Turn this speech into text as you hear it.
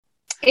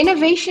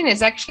innovation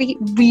is actually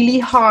really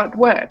hard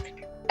work,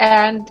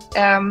 and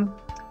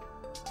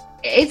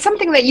it's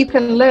something that you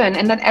can learn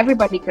and that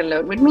everybody can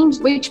learn,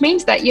 which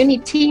means that you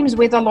need teams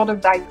with a lot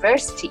of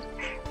diversity.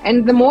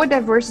 And the more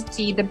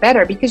diversity, the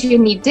better, because you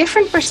need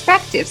different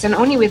perspectives, and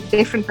only with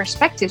different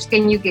perspectives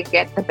can you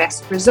get the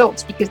best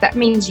results, because that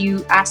means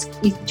you ask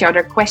each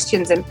other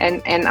questions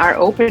and are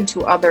open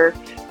to other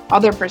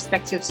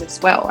perspectives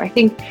as well. I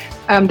think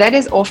that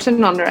is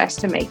often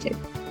underestimated.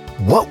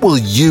 What will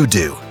you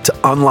do to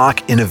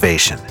unlock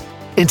innovation?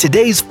 In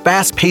today's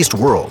fast-paced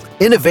world,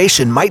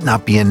 innovation might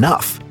not be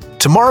enough.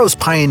 Tomorrow's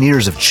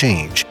pioneers of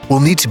change will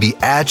need to be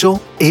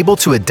agile, able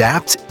to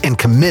adapt, and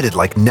committed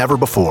like never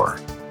before.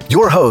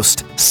 Your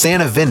host,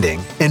 Sanne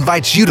Vinding,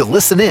 invites you to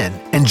listen in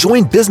and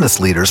join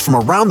business leaders from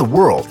around the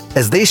world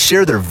as they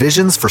share their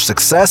visions for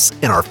success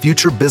in our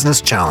future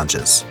business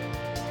challenges.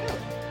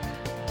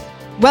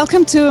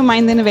 Welcome to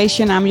Mind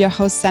Innovation. I'm your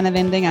host, Sanne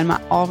Vinding. I'm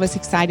always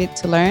excited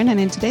to learn.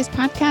 And in today's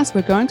podcast,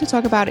 we're going to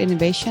talk about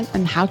innovation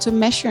and how to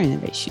measure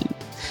innovation.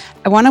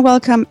 I want to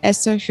welcome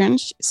Esther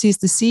Hunsch. She's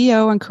the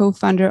CEO and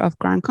co-founder of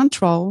Ground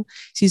Control.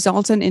 She's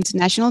also an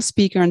international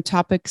speaker on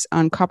topics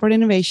on corporate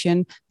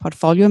innovation,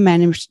 portfolio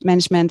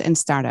management, and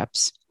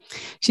startups.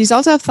 She's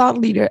also a thought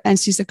leader, and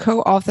she's a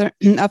co-author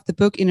of the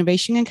book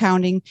Innovation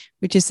Accounting,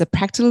 which is a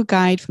practical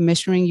guide for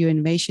measuring your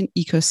innovation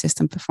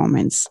ecosystem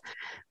performance.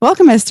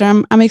 Welcome,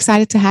 Esther. I'm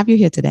excited to have you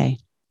here today.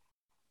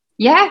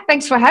 Yeah,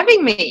 thanks for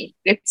having me.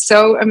 It's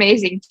so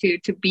amazing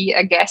to be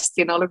a guest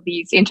in all of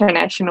these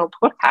international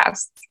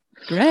podcasts.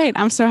 Great.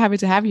 I'm so happy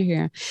to have you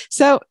here.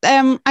 So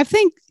I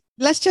think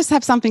let's just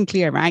have something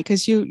clear, right?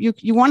 Because you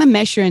want to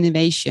measure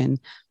innovation,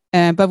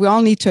 but we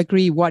all need to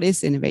agree what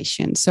is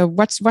innovation. So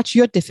what's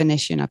your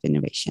definition of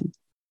innovation?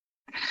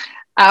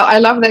 I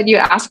love that you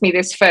asked me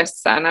this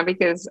first, Sanne,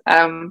 because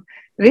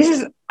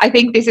I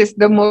think this is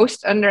the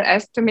most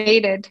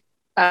underestimated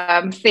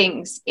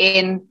things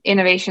in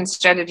innovation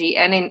strategy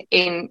and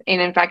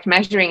in fact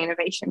measuring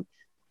innovation.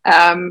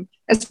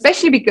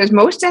 Especially because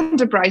most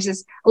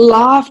enterprises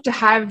love to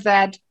have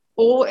that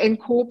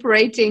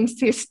all-incorporating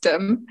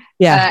system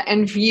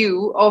and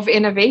view of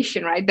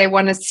innovation, right? They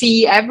want to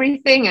see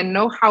everything and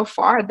know how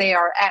far they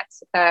are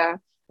at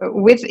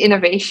with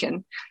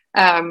innovation.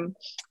 But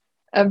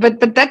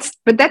that's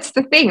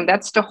the thing.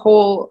 That's the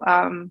whole.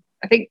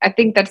 I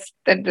think that's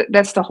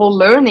the whole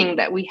learning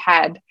that we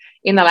had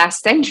in the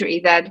last century,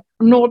 that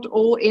not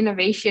all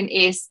innovation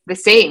is the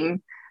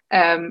same.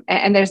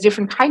 And there's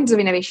different kinds of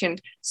innovation.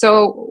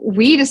 So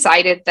we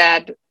decided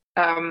that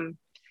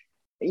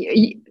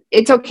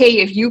it's okay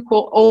if you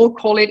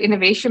call it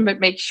innovation,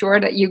 but make sure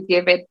that you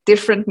give it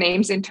different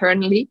names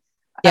internally,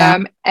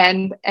 and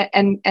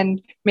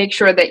make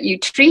sure that you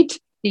treat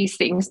these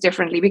things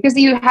differently, because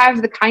you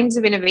have the kinds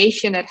of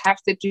innovation that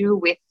have to do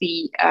with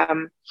the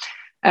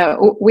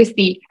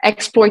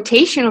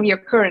exploitation of your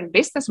current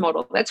business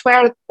model. That's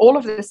where all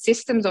of the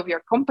systems of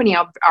your company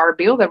are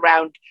built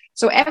around.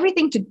 So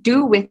everything to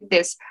do with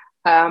this,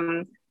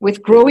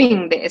 with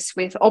growing this,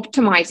 with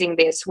optimizing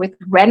this, with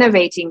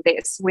renovating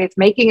this, with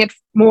making it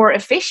more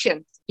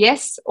efficient.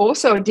 Yes,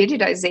 also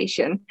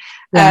digitization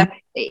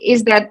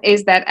is that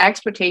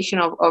exploitation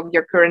of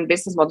your current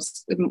business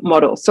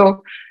model.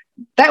 So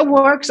that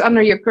works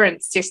under your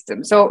current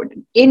system. So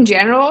in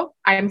general,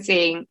 I'm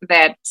saying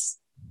that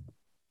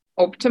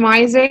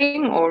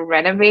optimizing or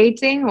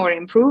renovating or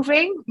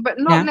improving, but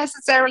not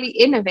necessarily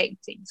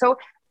innovating. So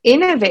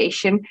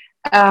innovation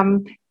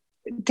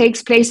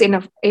takes place in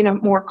a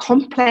more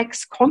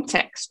complex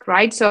context,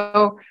 right?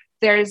 So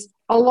there's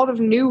a lot of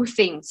new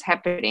things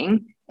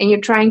happening, and you're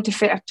trying to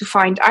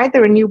find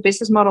either a new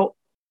business model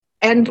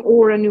and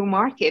or a new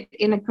market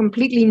in a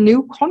completely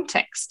new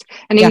context.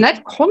 And in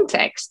that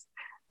context,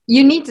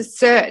 you need to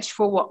search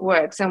for what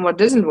works and what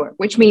doesn't work,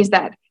 which means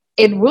that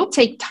it will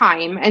take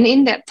time. And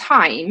in that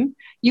time,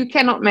 you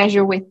cannot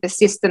measure with the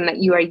system that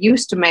you are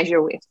used to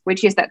measure with,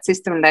 which is that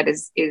system that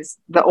is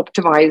the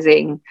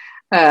optimizing,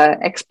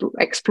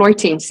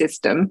 exploiting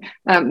system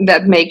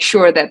that makes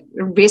sure that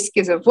risk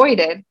is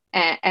avoided,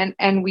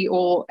 and we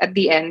all at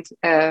the end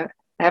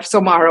have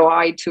some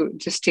ROI to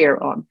steer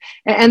on.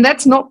 And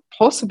that's not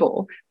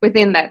possible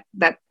within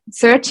that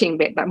searching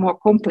bit, that more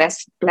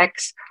complex,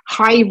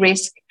 high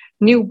risk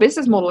new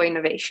business model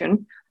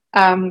innovation,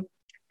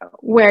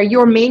 where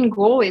your main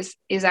goal is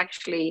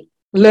actually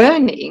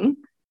learning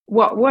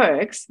what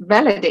works,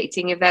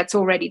 validating if that's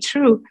already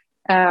true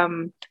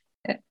in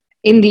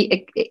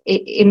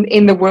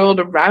the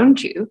world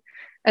around you.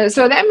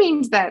 So that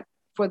means that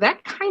for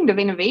that kind of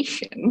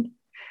innovation,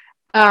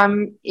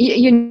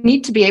 you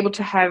need to be able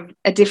to have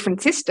a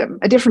different system,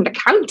 a different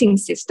accounting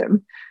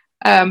system,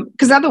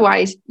 because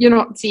otherwise you're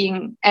not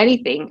seeing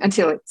anything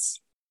until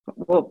it's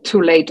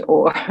too late,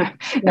 or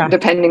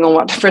depending on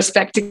what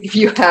perspective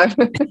you have.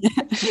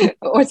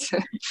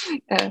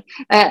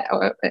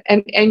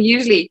 And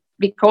usually,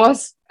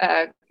 because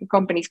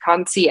companies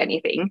can't see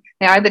anything,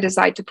 they either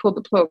decide to pull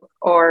the plug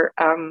or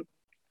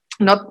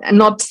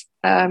not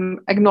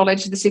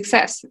acknowledge the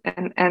success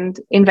and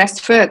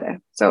invest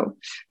further. So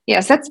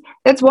yes,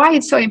 that's why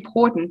it's so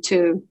important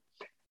to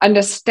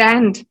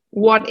understand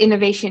what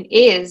innovation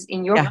is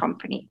in your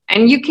company.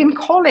 And you can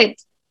call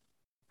it,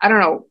 I don't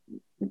know,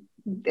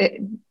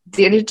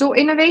 digital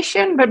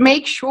innovation, but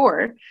make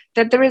sure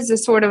that there is a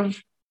sort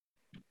of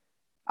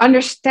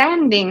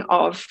understanding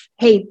of,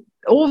 hey,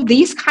 all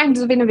these kinds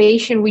of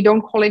innovation, we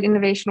don't call it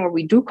innovation, or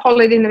we do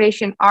call it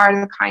innovation,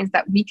 are the kinds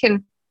that we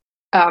can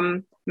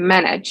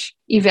manage,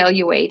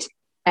 evaluate,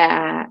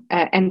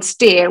 and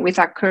steer with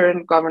our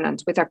current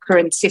governance, with our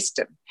current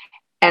system.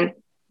 And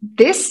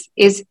this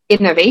is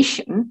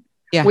innovation,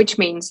 which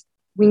means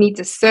we need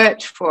to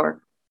search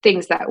for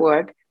things that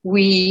work.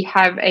 We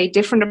have a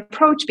different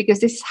approach because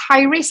this is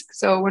high risk.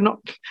 So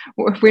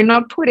we're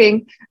not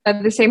putting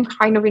the same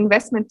kind of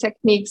investment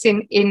techniques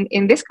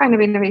in this kind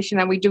of innovation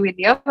that we do in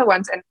the other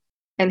ones.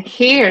 And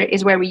here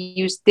is where we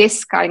use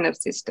this kind of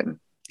system.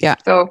 Yeah.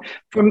 So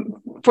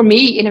for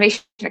me,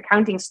 innovation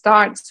accounting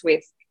starts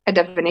with a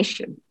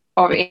definition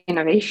of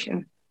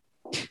innovation.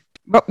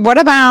 But what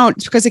about,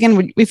 because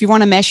again, if you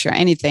want to measure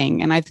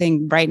anything, and I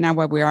think right now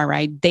where we are,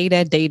 right,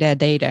 data,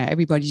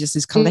 everybody just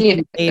is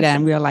collecting data,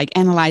 and we are like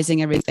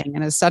analyzing everything,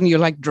 and suddenly you're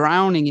like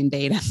drowning in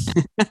data.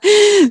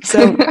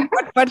 So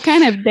what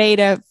kind of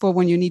data for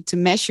when you need to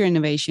measure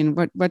innovation?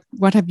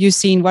 What have you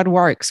seen? What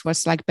works?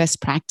 What's like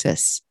best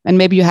practice? And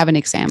maybe you have an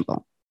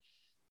example.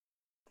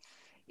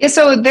 Yeah,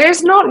 so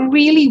there's not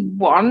really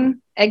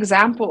one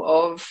example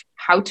of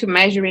how to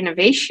measure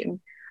innovation,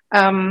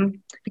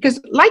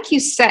 because like you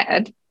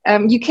said,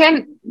 you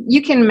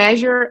can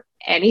measure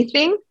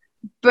anything,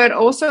 but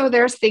also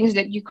there's things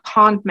that you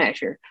can't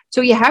measure.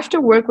 So you have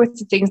to work with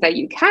the things that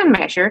you can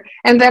measure,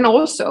 and then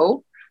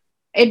also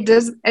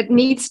it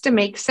needs to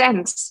make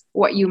sense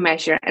what you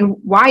measure and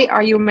why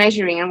are you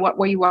measuring and what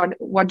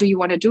do you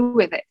want to do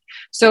with it.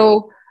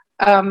 So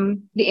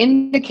the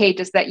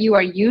indicators that you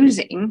are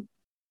using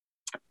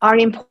are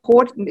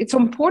important. It's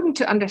important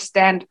to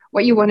understand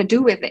what you want to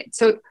do with it.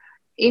 So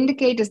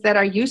indicators that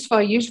are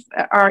useful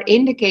are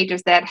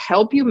indicators that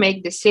help you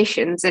make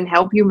decisions and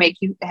help you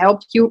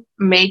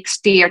make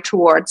steer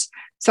towards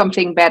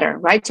something better,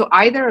 right? So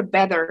either a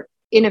better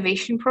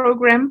innovation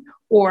program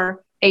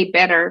or a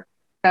better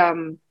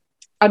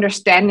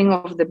understanding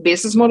of the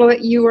business model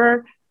that you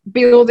are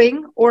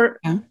building, or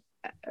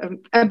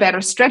a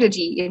better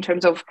strategy in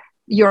terms of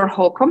your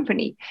whole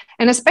company.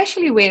 And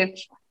especially with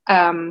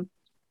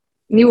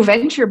new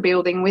venture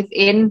building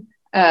within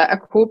a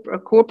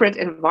corporate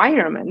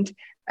environment,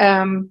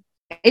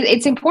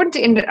 it's important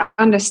to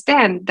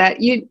understand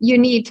that you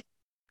need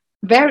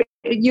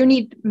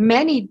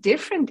many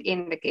different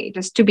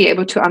indicators to be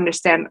able to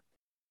understand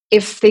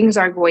if things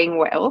are going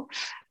well,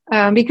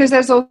 because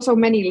there's also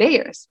many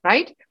layers,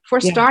 right? For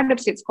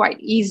startups, it's quite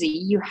easy.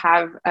 You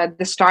have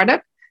the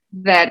startup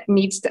that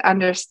needs to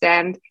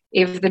understand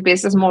if the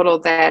business model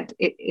that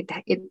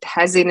it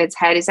has in its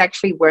head is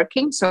actually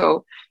working.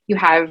 So you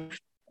have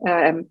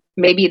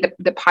maybe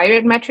the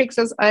pirate metrics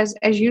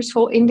as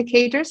useful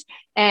indicators,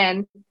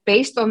 and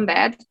based on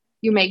that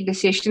you make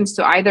decisions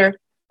to either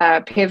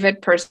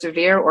pivot,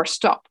 persevere, or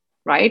stop,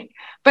 right?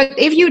 But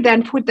if you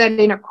then put that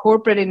in a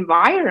corporate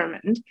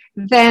environment,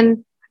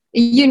 then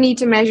you need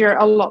to measure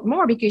a lot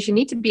more, because you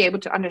need to be able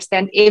to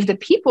understand if the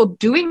people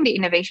doing the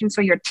innovation,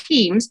 so your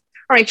teams,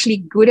 are actually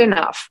good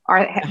enough,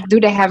 or do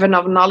they have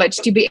enough knowledge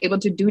to be able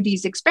to do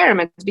these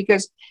experiments?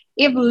 Because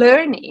if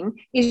learning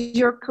is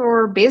your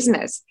core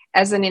business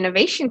as an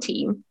innovation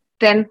team,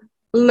 then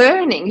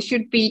learning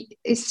should be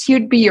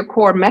your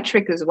core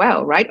metric as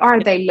well, right?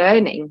 Are they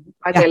learning?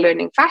 Are they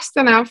learning fast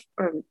enough?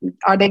 Or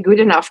are they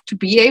good enough to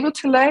be able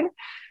to learn?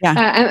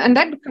 And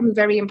that becomes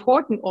very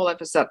important all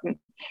of a sudden.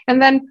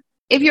 And then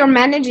if you're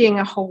managing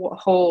a whole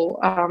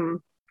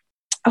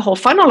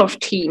funnel of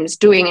teams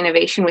doing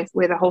innovation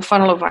with a whole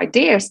funnel of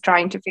ideas,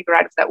 trying to figure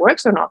out if that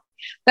works or not,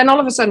 then all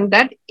of a sudden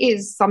that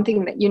is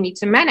something that you need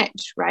to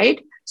manage,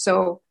 right?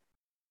 So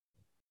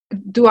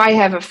do I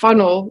have a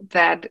funnel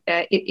that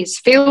is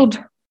filled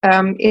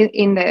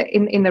in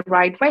the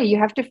right way? You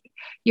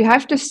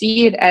have to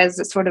see it as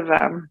a sort of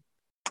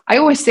I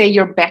always say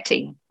you're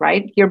betting,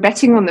 right? You're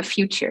betting on the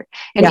future,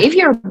 and if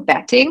you're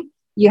betting,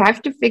 you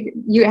have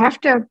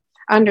to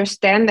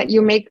understand that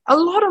you make a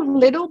lot of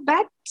little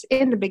bets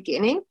in the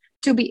beginning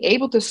to be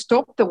able to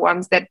stop the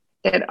ones that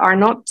are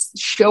not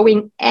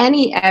showing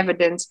any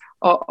evidence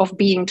of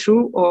being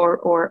true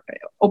or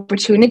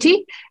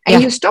opportunity,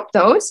 and you stop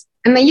those,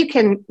 and then you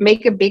can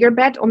make a bigger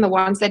bet on the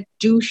ones that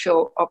do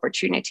show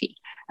opportunity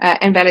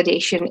and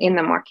validation in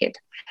the market.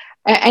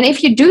 And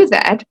if you do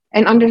that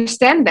and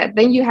understand that,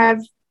 then you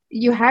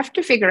have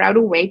to figure out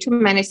a way to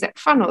manage that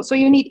funnel. So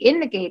you need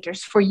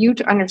indicators for you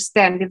to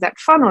understand if that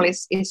funnel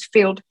is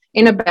filled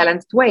in a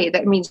balanced way.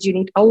 That means you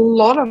need a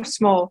lot of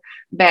small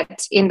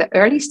bets in the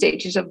early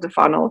stages of the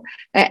funnel,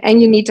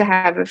 and you need to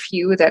have a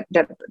few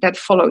that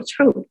follow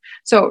through.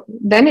 So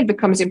then it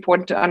becomes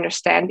important to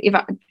understand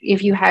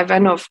if you have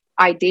enough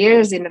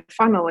ideas in the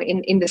funnel,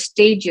 in the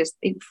stages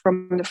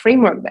from the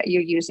framework that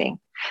you're using.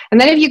 And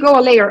then if you go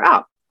a layer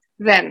up,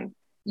 then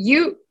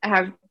you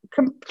have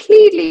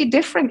completely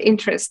different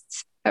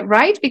interests,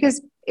 right?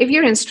 Because if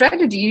you're in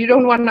strategy, you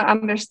don't want to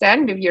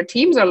understand if your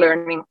teams are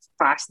learning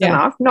fast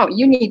enough. No,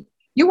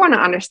 you want to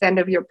understand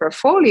if your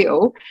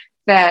portfolio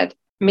that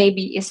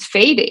maybe is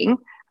fading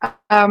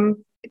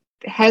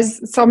has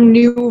some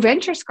new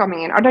ventures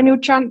coming in. Are there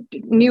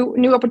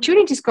new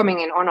opportunities coming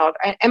in or not?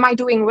 Am I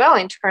doing well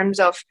in terms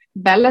of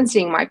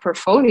balancing my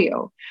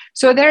portfolio?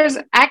 So there's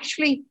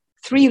actually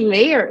 3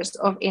 layers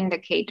of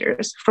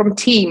indicators, from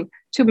team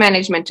to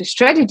management to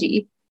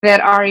strategy,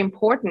 that are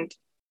important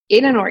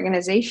in an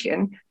organization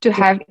to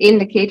have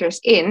indicators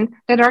in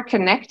that are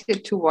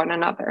connected to one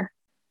another.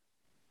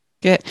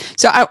 Good.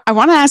 So I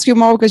want to ask you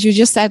more, because you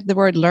just said the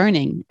word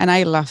learning, and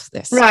I love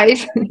this. Right.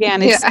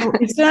 Again,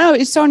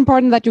 it's so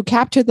important that you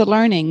capture the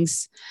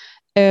learnings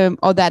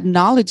or that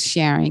knowledge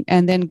sharing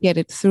and then get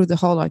it through the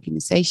whole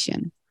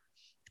organization.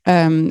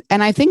 And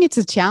I think it's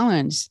a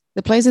challenge.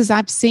 The places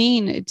I've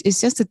seen,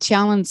 it's just a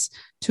challenge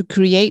to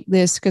create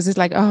this, because it's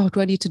like, oh,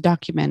 do I need to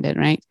document it,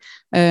 right?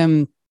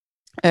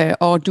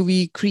 Or do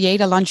we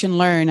create a lunch and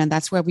learn, and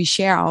that's where we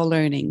share our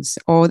learnings?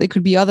 Or there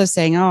could be others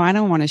saying, oh, I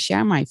don't want to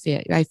share I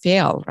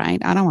fail, right?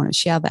 I don't want to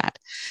share that.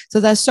 So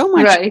there's so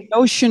much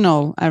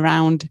emotional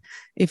around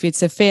if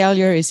it's a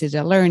failure, is it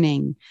a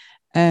learning?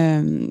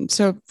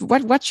 So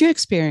what's your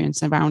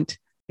experience around,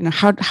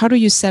 how do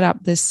you set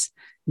up this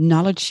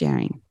knowledge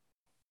sharing?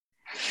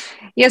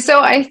 Yeah,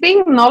 so I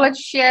think knowledge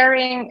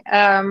sharing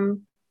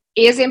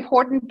is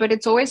important, but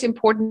it's always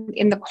important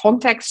in the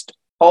context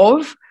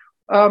of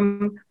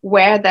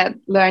where that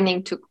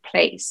learning took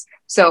place.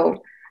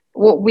 So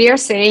what we are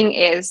saying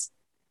is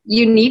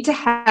you need to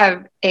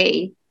have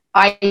a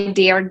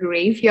idea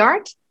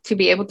graveyard to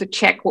be able to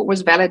check what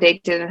was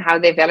validated and how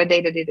they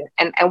validated it,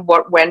 and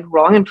what went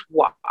wrong and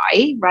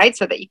why, right?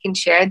 So that you can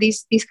share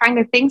these kind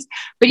of things.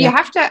 But you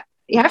have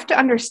to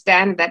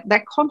understand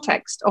that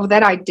context of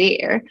that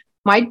idea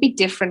might be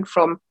different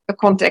from the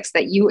context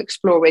that you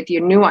explore with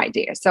your new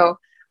idea. So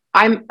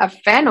I'm a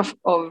fan of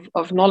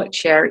knowledge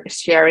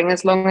sharing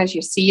as long as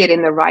you see it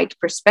in the right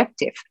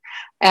perspective.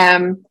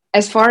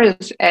 As far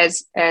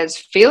as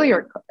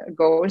failure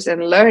goes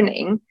and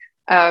learning,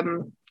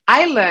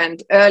 I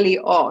learned early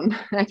on,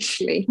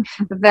 actually,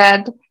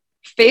 that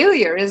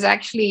failure is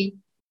actually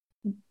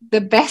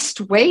the best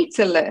way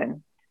to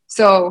learn.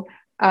 So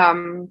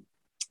in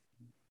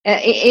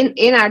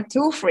our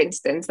tool, for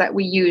instance, that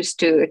we use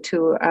to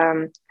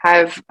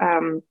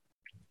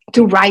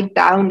write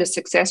down the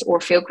success or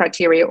fail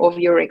criteria of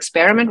your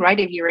experiment, right?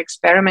 If you're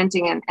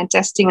experimenting and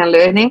testing and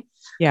learning,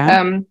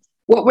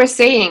 what we're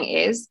saying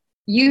is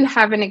you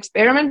have an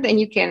experiment and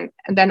you can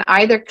then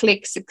either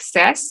click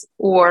success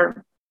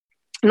or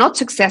not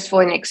successful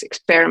in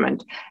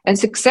experiment. And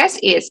success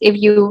is if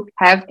you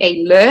have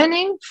a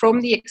learning from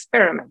the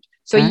experiment.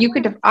 So you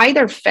could have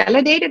either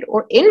validated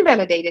or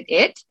invalidated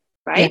it,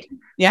 right?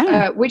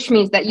 Which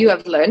means that you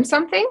have learned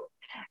something.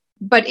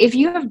 But if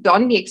you have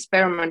done the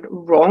experiment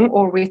wrong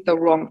or with the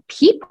wrong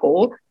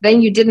people,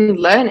 then you didn't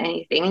learn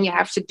anything and you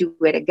have to do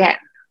it again,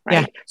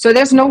 right? So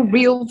there's no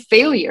real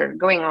failure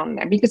going on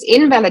there, because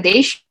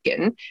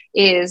invalidation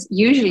is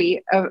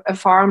usually a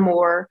far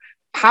more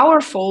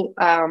powerful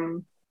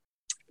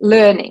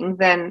learning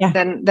than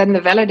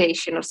the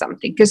validation of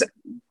something. Because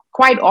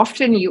quite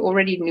often you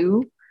already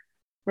knew,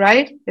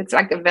 right? It's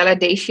like a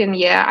validation.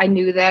 Yeah, I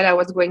knew that I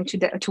was going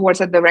towards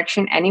that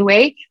direction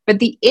anyway. But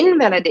the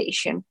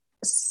invalidation,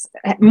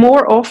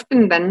 more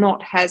often than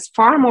not, has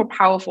far more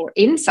powerful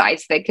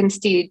insights that can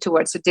steer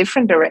towards a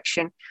different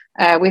direction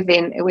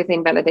within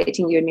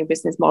validating your new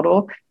business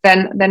model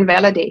than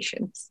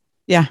validations.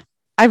 Yeah,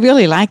 I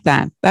really like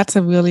that. That's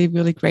a really,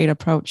 really great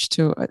approach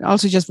to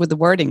also just with the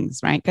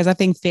wordings, right? Because I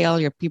think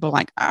failure, people are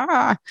like,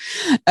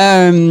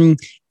 and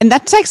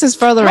that takes us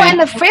further. And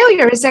the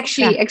failure is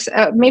actually,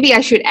 maybe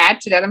I should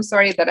add to that. I'm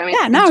sorry that I'm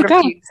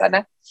interrupting you,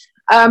 Sanne.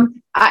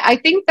 I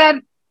think that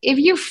if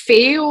you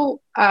fail,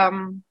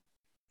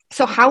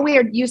 so how we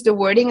use the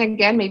wording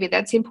again, maybe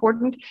that's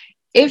important.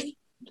 If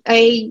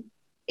a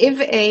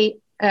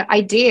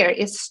idea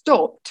is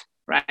stopped,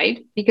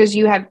 right, because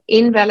you have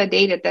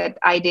invalidated that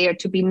idea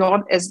to be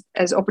not as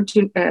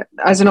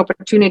an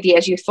opportunity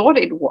as you thought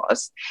it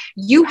was,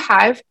 you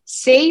have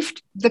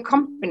saved the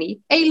company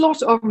a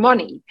lot of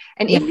money.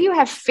 And if you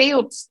have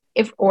failed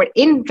or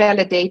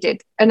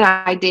invalidated an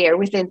idea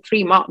within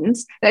 3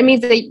 months, that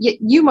means that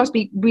you must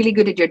be really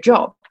good at your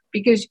job,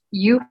 because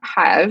you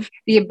have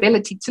the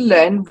ability to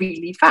learn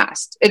really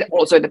fast. It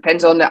also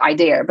depends on the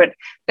idea, but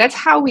that's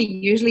how we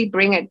usually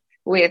bring it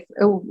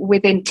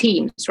within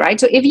teams, right?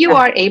 So if you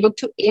are able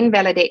to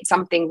invalidate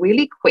something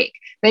really quick,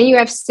 then you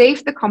have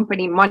saved the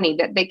company money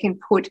that they can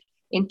put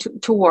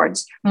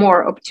towards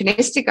more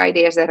opportunistic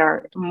ideas that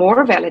are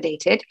more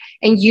validated,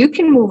 and you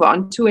can move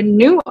on to a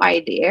new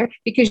idea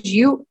because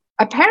you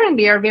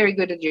apparently are very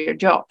good at your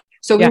job.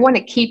 So we want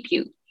to keep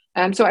you.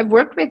 So I've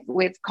worked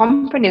with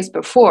companies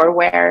before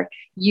where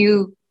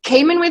you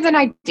came in with an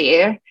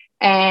idea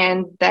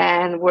and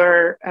then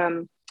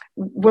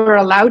were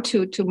allowed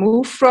to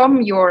move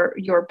from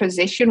your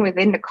position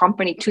within the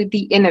company to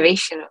the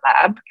innovation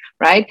lab,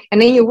 right? And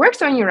then you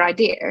worked on your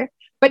idea.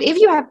 But if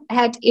you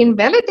had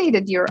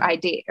invalidated your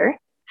idea,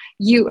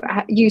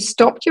 you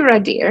stopped your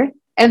idea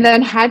and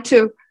then had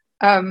to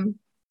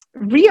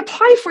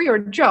reapply for your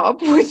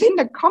job within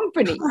the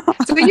company.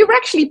 So you were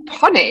actually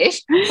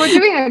punished for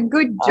doing a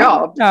good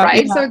job,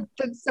 right? Yeah.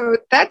 So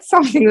that's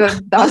something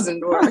that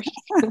doesn't work.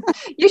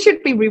 You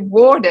should be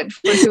rewarded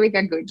for doing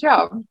a good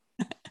job.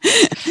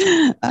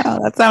 Oh,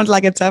 that sounds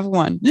like a tough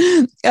one.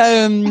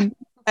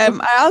 I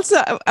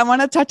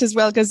want to touch as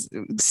well, because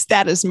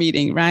status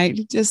meeting, right?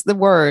 Just the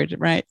word,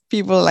 right?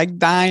 People like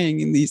dying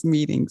in these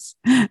meetings.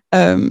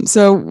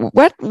 So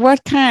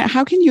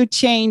how can you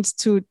change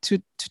to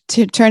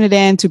turn it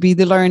in to be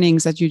the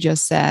learnings that you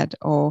just said,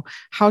 or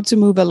how to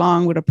move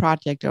along with a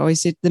project, or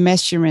is it the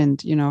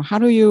measurement? How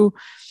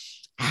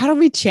do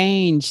we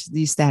change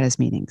these status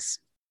meetings?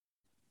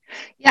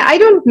 Yeah, I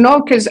don't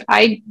know, because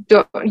I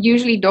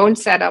usually don't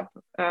set up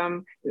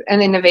an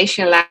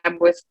innovation lab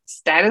with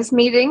status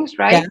meetings,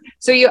 right? Yeah.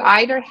 So you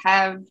either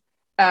have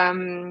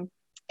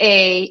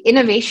a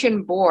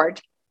innovation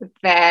board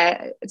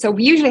so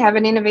we usually have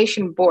an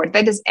innovation board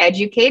that is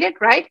educated,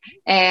 right?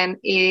 And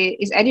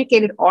is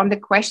educated on the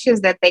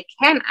questions that they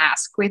can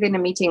ask within a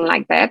meeting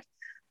like that.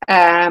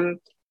 And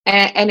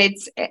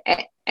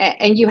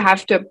you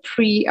have to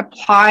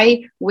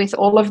pre-apply with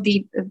all of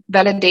the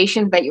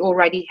validations that you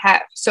already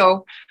have.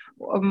 So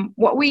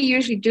what we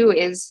usually do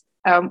is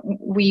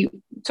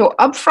so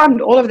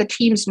upfront, all of the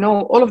teams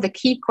know all of the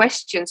key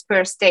questions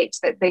per stage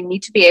that they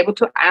need to be able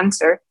to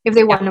answer if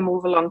they want to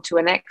move along to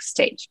a next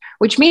stage,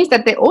 which means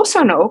that they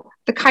also know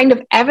the kind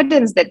of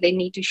evidence that they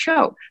need to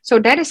show. So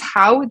that is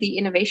how the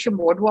innovation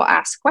board will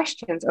ask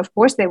questions. Of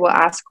course, they will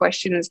ask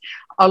questions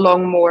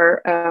along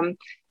more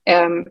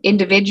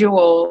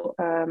individual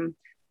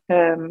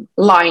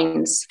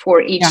lines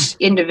for each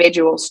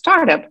individual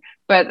startup,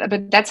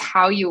 but that's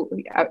how you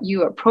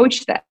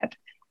approach that.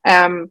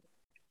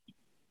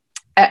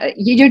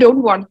 You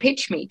don't want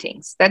pitch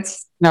meetings.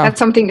 That's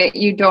something that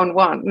you don't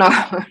want. No.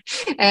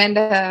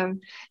 And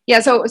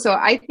so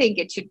I think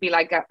it should be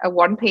like a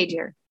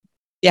one-pager.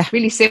 Yeah.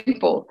 Really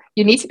simple.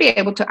 You need to be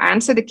able to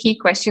answer the key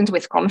questions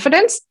with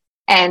confidence.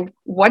 And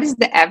what is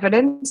the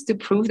evidence to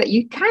prove that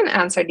you can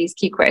answer these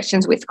key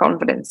questions with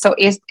confidence?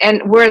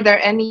 Were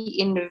there any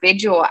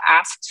individual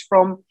asks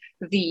from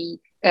the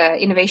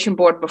innovation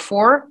board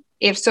before?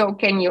 If so,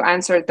 can you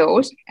answer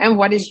those? And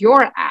what is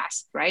your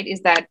ask, right?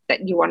 Is that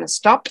you want to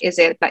stop? Is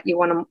it that you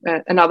want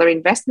another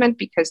investment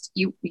because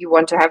you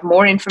want to have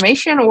more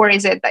information? Or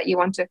is it that you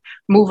want to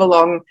move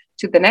along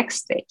to the next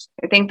stage?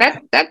 I think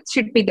that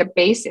should be the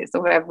basis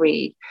of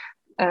every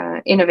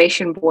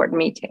innovation board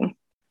meeting.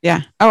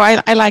 Yeah. Oh,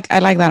 I like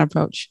that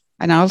approach.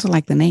 And I also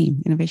like the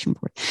name, Innovation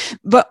Board.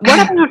 But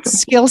what about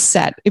skill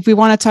set, if we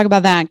want to talk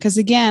about that? Because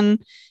again,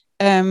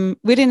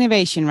 with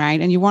innovation,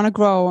 right? And you want to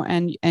grow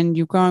and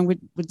you're going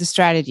with the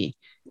strategy,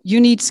 you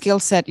need skill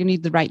set, you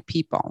need the right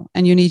people,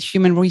 and you need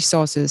human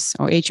resources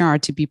or HR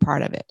to be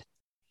part of it.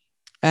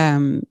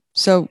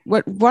 So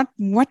what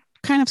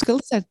kind of skill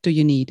set do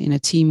you need in a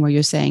team where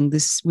you're saying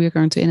we're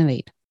going to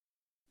innovate?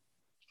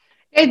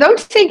 I don't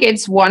think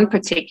it's one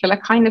particular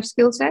kind of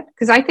skill set,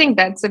 because I think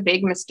that's a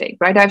big mistake,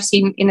 right? I've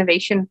seen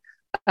innovation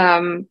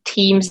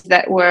teams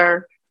that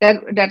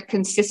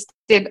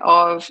consisted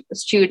of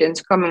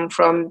students coming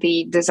from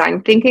the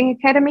Design Thinking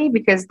Academy,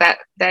 because that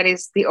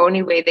is the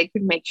only way they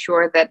could make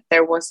sure that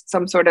there was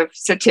some sort of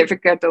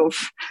certificate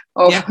of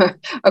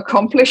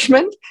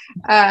accomplishment.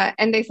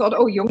 And they thought,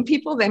 young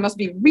people, they must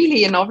be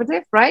really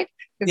innovative, right?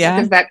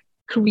 Because that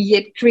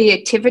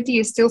creativity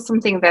is still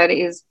something that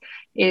is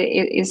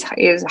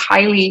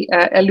highly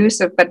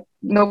elusive, but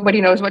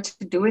nobody knows what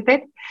to do with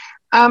it.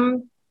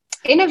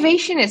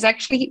 Innovation is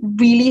actually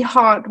really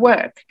hard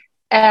work.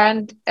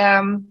 And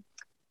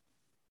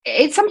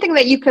it's something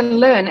that you can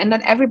learn and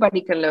that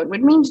everybody can learn,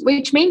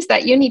 which means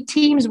that you need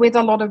teams with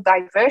a lot of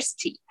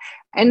diversity.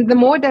 And the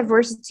more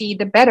diversity,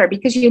 the better,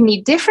 because you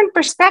need different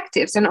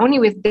perspectives. And only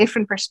with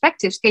different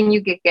perspectives can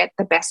you get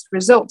the best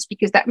results,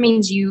 because that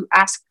means you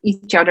ask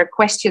each other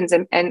questions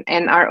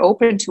and are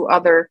open to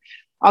other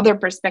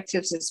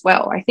perspectives as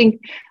well. I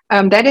think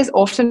that is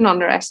often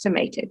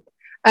underestimated.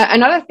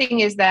 Another thing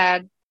is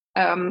that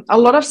a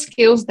lot of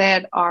skills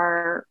that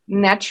are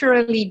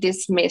naturally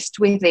dismissed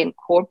within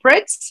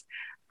corporates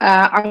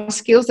are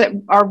skills that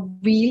are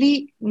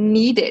really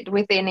needed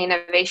within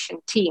innovation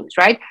teams,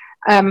 right?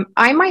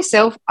 I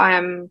myself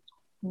am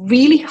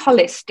really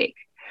holistic,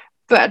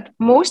 but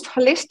most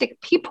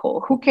holistic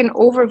people who can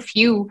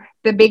overview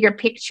the bigger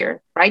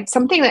picture, right?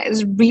 Something that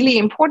is really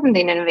important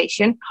in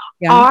innovation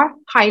are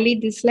highly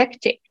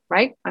dyslexic,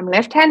 right? I'm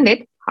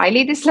left-handed,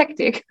 highly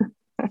dyslexic.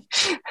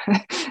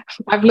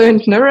 I've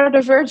learned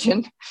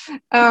neurodivergent,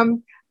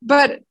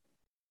 but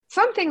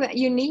something that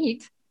you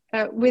need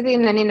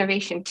within an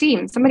innovation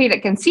team, somebody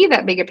that can see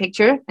that bigger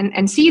picture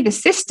and see the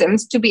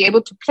systems to be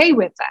able to play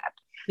with that.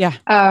 Yeah.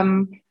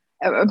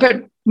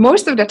 But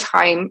most of the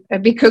time,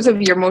 because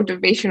of your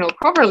motivational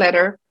cover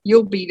letter,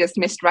 you'll be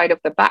dismissed right off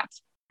the bat,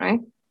 right?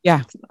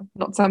 Yeah.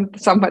 It's not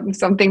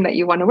something that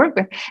you want to work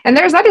with. And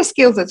there's other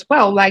skills as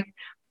well. Like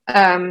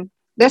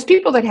there's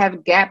people that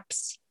have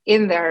gaps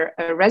in their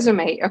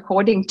resume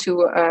according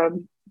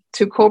to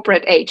to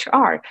corporate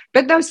HR.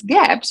 But those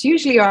gaps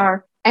usually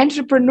are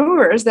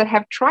entrepreneurs that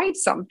have tried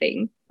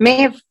something,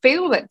 may have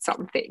failed at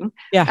something.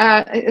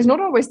 It's not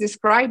always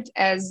described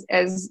as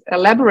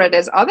elaborate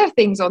as other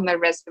things on their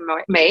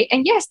resume.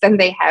 And yes, then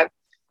they have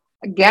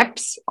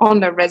gaps on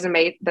their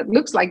resume that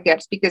looks like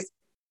gaps because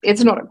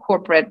it's not a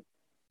corporate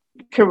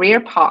career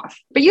path.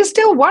 But you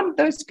still want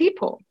those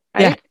people,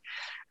 right?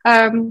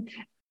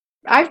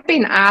 I've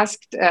been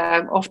asked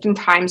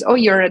oftentimes, oh,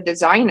 you're a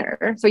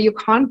designer, so you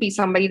can't be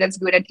somebody that's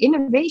good at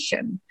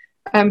innovation,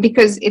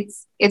 because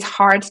it's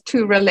hard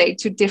to relate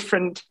to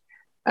different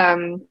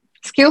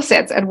skill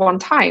sets at one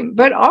time.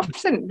 But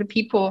often the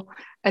people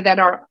that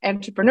are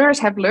entrepreneurs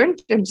have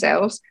learned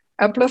themselves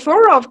a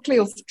plethora of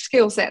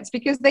skill sets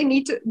because they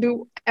need to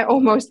do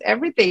almost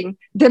everything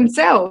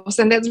themselves.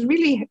 And that's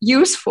really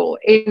useful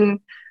in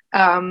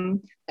an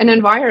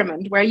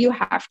environment where you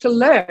have to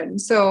learn.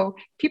 So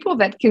people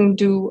that can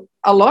do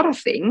a lot of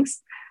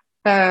things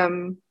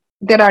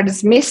that are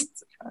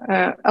dismissed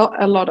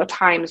a lot of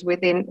times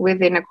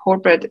within a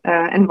corporate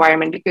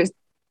environment because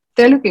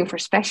they're looking for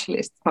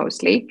specialists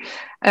mostly,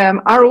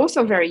 are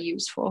also very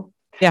useful.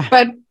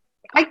 But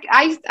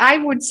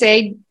I would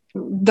say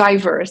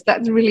diverse.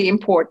 That's really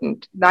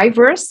important.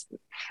 Diverse,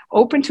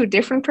 open to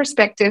different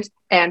perspectives,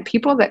 and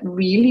people that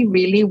really,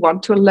 really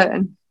want to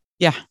learn.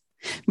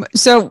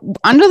 So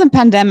under the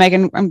pandemic,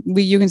 and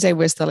you can say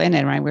we're still in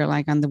it, right? We're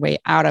like on the way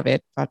out of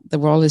it, but the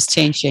world is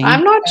changing.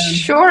 I'm not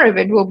sure if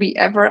it will be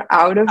ever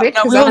out of it.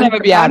 No, we'll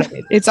never be out of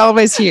it. It's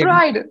always here.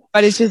 Right.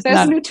 But it's just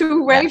there's new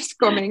two waves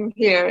coming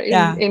here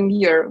in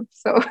Europe.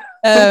 So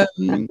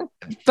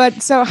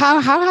but so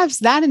how has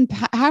that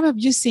how have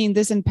you seen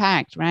this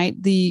impact,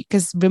 right?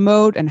 Because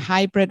remote and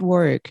hybrid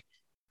work,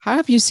 how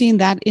have you seen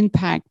that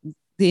impact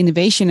the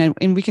innovation?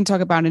 And we can talk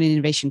about an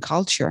innovation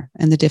culture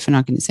in the different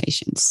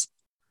organizations.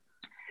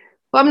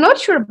 Well, I'm not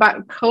sure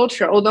about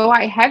culture, although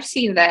I have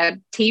seen that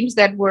teams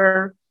that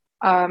were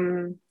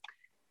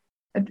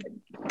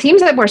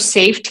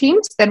safe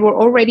teams that were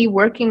already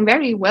working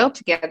very well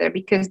together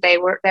because there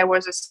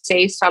was a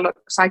safe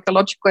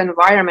psychological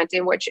environment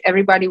in which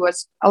everybody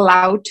was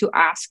allowed to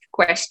ask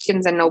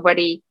questions and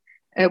nobody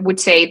would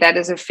say that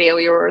is a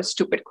failure or a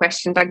stupid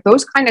question. Like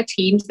those kind of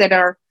teams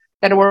that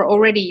were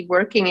already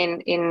working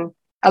in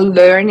a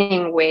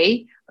learning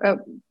way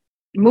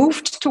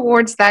moved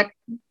towards that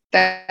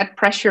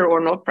pressure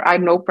or not,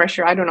 no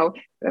pressure, I don't know,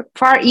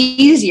 far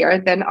easier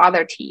than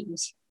other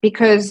teams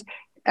because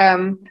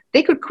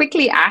they could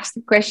quickly ask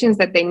the questions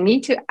that they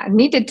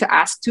needed to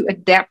ask to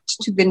adapt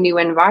to the new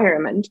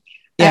environment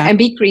and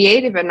be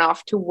creative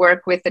enough to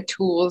work with the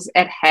tools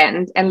at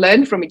hand and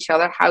learn from each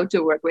other how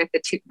to work with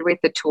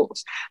the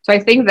tools. So I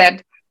think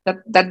that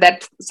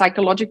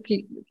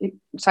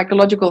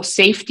psychological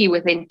safety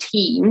within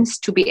teams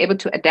to be able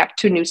to adapt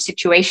to new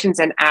situations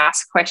and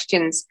ask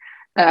questions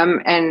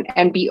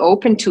and be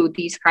open to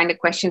these kind of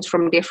questions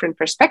from different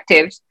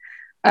perspectives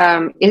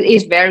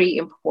is very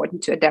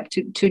important to adapt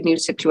to new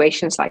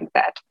situations like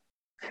that.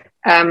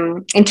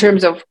 In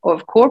terms of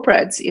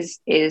corporates,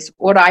 is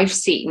what I've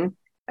seen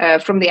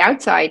from the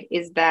outside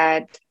is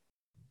that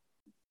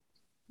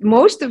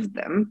most of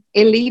them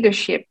in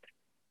leadership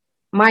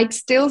might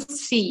still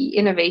see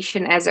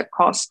innovation as a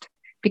cost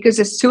because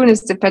as soon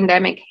as the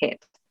pandemic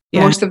hit,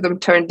 most of them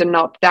turned the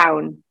knob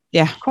down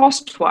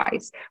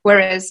cost-wise.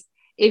 Whereas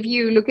if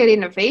you look at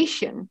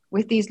innovation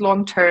with these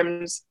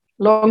long-term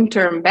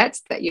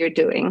bets that you're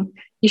doing,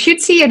 you should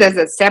see it as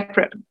a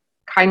separate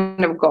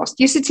kind of cost.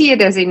 You should see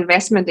it as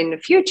investment in the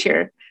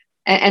future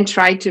and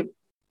try to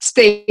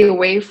stay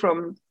away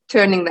from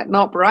turning that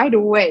knob right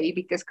away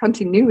because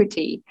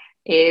continuity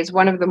is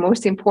one of the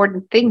most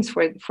important things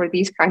for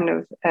this kind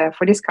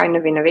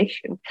of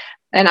innovation.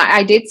 And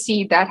I did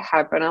see that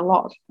happen a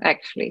lot,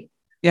 actually.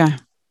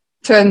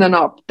 Turn the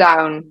knob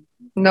down.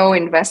 No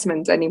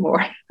investments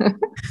anymore.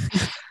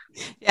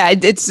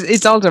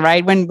 It's also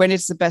right when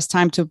it's the best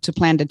time to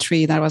plant a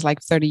tree. That was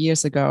like 30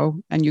 years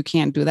ago, and you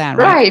can't do that,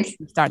 right?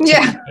 So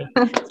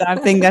I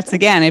think that's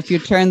again, if you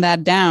turn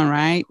that down,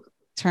 right,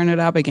 turn it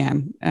up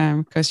again,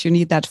 because you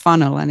need that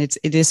funnel, and it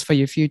is for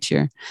your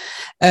future.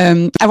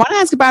 I want to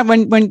ask about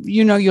when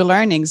you know your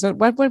learnings. So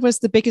what was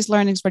the biggest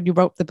learnings when you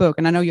wrote the book?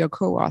 And I know you're a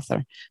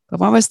co-author, but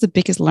what was the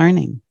biggest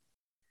learning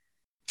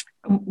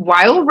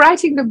while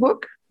writing the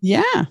book?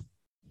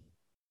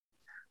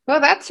 Well,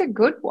 that's a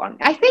good one.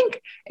 I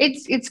think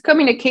it's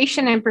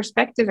communication and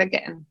perspective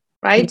again,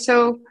 right?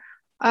 So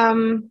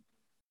the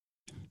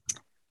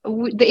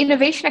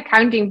innovation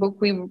accounting book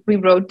we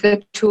wrote,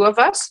 the two of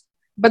us,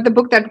 but the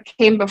book that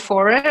came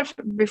before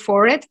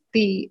it,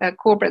 the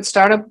corporate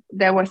startup,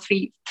 there were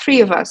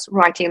three of us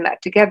writing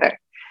that together.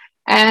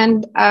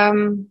 And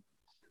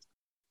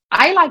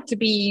I like to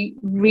be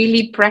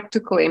really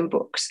practical in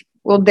books.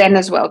 Well, then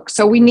as well.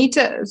 So we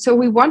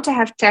want to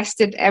have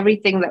tested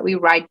everything that we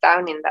write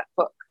down in that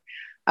book.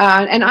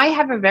 And I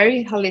have a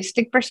very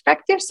holistic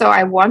perspective. So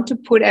I want to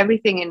put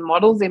everything in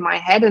models in my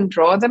head and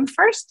draw them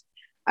first.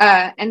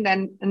 And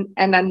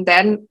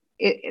then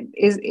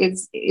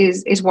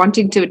is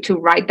wanting to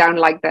write down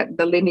like that,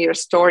 the linear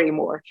story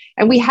more.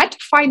 And we had to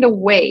find a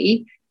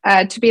way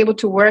to be able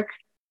to work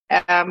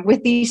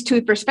with these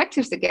two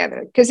perspectives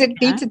together, because it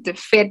needed to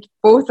fit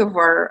both of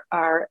our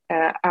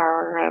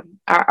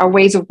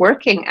ways of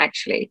working,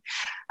 actually.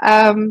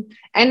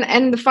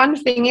 And the fun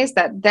thing is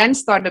that Dan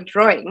started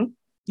drawing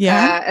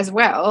as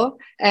well,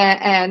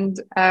 and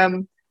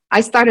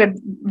I started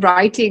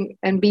writing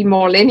and be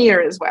more linear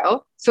as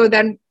well. So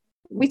then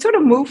we sort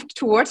of moved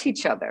towards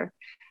each other.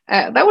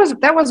 That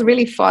was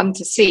really fun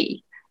to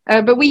see.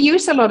 But we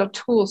use a lot of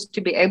tools to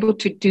be able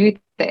to do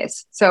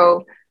this.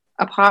 So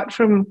apart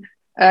from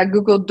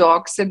Google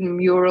Docs and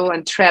Mural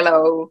and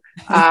Trello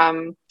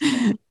and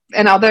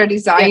other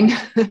design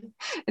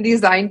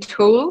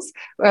tools,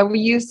 we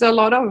used a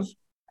lot of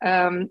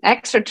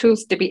extra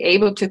tools to be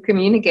able to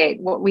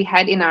communicate what we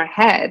had in our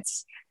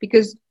heads,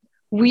 because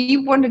we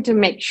wanted to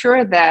make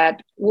sure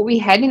that what we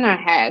had in our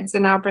heads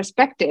and our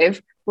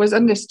perspective was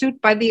understood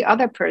by the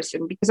other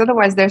person, because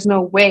otherwise there's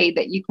no way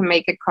that you can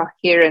make a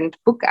coherent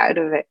book out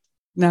of it.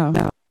 No.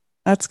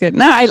 That's good.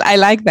 No, I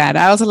like that.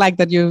 I also like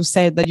that you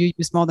said that you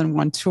use more than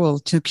one tool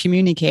to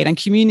communicate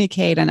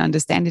and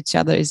understand each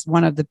other is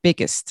one of the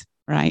biggest,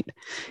 right?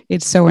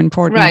 It's so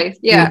important. Right.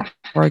 Yeah.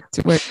 To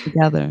work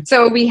together.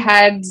 So we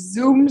had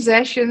Zoom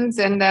sessions,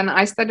 and then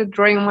I started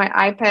drawing on my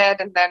iPad,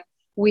 and then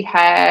we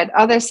had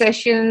other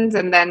sessions,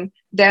 and then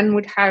Dan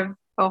would have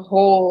a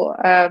whole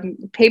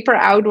paper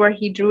out where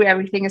he drew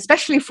everything,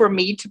 especially for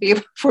me to be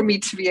able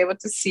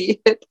to see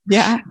it.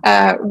 Yeah.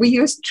 We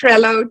used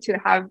Trello to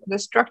have the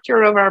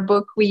structure of our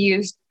book. We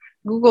used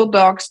Google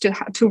Docs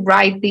to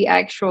write the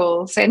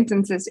actual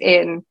sentences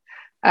in.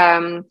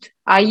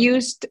 I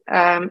used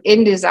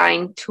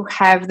InDesign to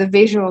have the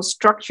visual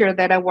structure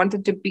that I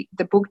wanted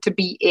the book to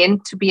be in,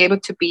 to be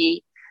able to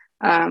be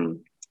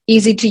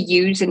easy to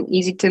use and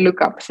easy to look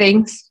up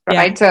things.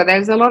 Right. Yeah. So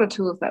there's a lot of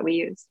tools that we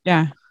use.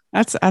 Yeah.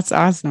 That's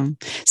awesome.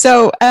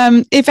 So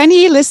if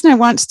any listener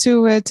wants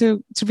to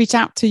reach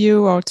out to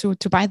you or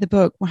to buy the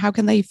book, how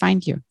can they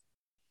find you?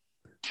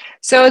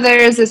 So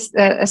there is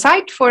a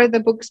site for the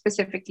book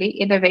specifically,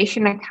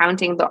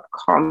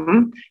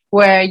 innovationaccounting.com,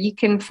 where you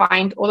can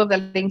find all of the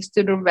links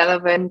to the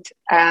relevant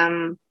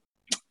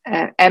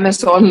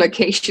Amazon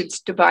locations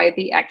to buy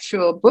the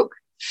actual book.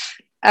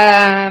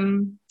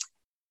 Well,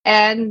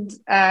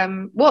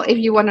 if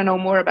you want to know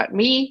more about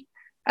me,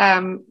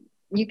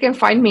 you can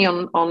find me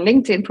on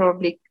LinkedIn,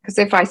 probably, because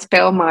if I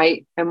spell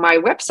my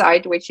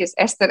website, which is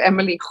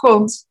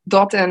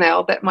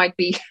estheremiliegrons.nl, that might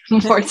be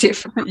more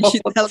difficult.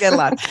 They'll get a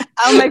lot.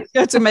 I'll make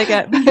sure to put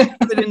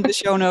it in the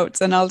show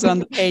notes and also on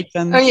the page.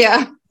 And... Oh,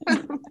 yeah.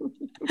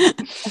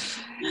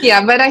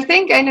 Yeah, but I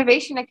think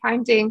innovation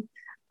accounting,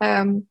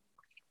 the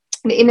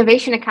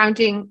innovation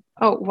accounting.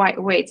 Oh,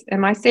 wait,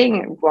 am I saying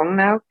it wrong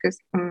now? Because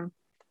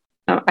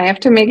I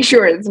have to make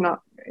sure it's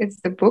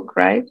the book,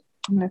 right?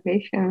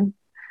 Innovation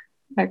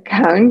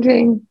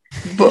Accounting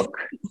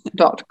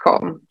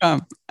book.com.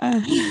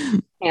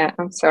 Yeah,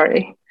 I'm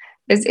sorry.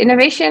 It's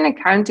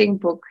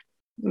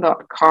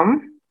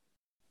innovationaccountingbook.com.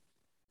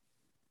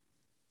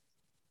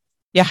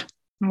 Yeah.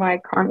 Why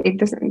can't it?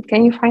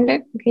 Can you find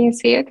it? Can you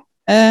see it?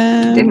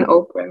 It didn't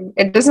open.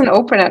 It doesn't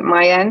open at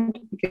my end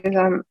because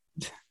I'm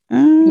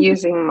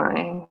using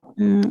my.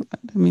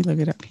 Let me look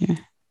it up here.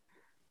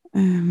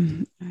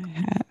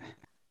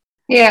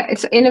 Yeah,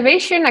 it's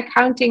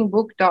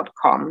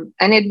innovationaccountingbook.com,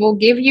 and it will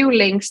give you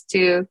links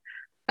to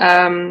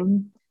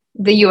the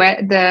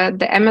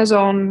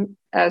Amazon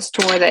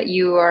store that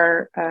you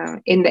are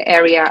in the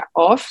area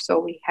of. So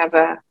we have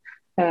a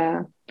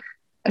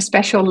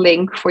special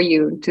link for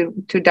you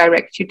to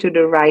direct you to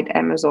the right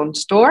Amazon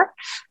store.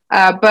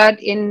 But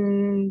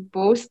in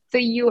both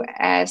the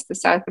US, the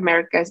South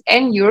Americas,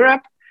 and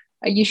Europe,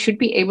 you should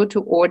be able to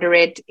order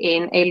it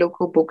in a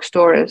local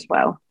bookstore as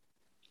well.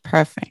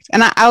 Perfect.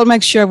 And I'll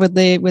make sure with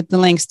the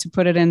links to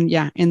put it in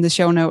the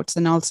show notes,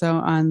 and also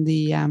on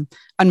the on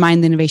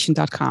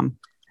mindinnovation.com.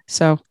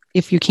 So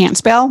if you can't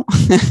spell,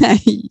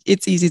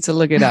 it's easy to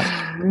look it up.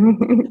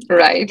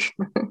 Right.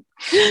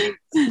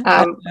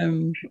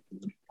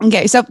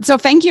 Okay. So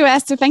thank you,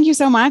 Esther. Thank you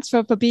so much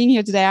for being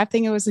here today. I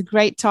think it was a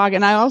great talk.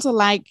 And I also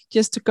like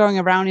just going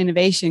around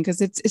innovation,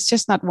 because it's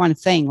just not one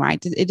thing,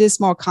 right? It is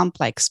more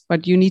complex,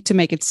 but you need to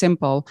make it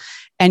simple.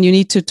 And you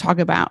need to talk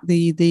about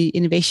the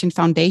innovation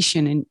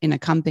foundation in a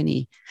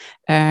company.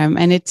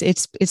 And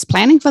it's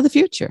planning for the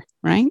future,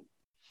 right?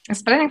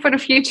 It's planning for the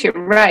future,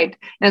 right?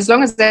 And as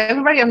long as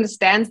everybody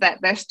understands that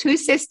there's two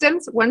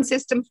systems, one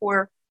system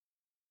for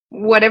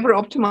whatever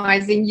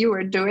optimizing you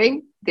are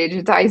doing,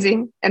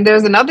 digitizing, and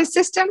there's another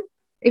system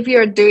if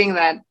you're doing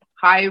that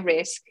high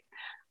risk,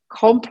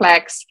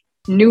 complex,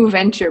 new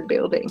venture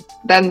building,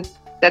 then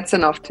that's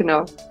enough to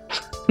know.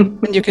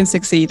 And you can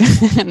succeed.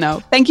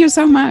 No, thank you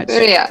so much.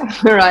 Yeah,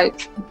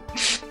 right.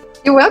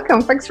 You're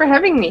welcome. Thanks for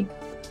having me.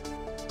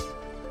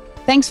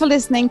 Thanks for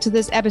listening to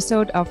this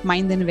episode of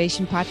Mind the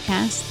Innovation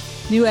Podcast.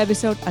 New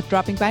episodes are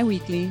dropping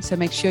bi-weekly, so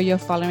make sure you're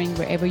following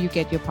wherever you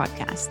get your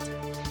podcast.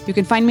 You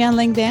can find me on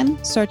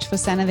LinkedIn, search for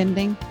Sanne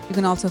Winding. You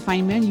can also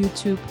find me on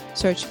YouTube,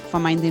 search for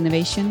Mind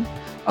Innovation,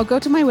 or go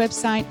to my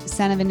website,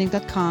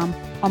 sannewinding.com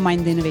or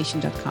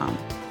mindinnovation.com.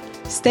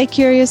 Stay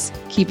curious,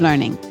 keep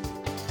learning.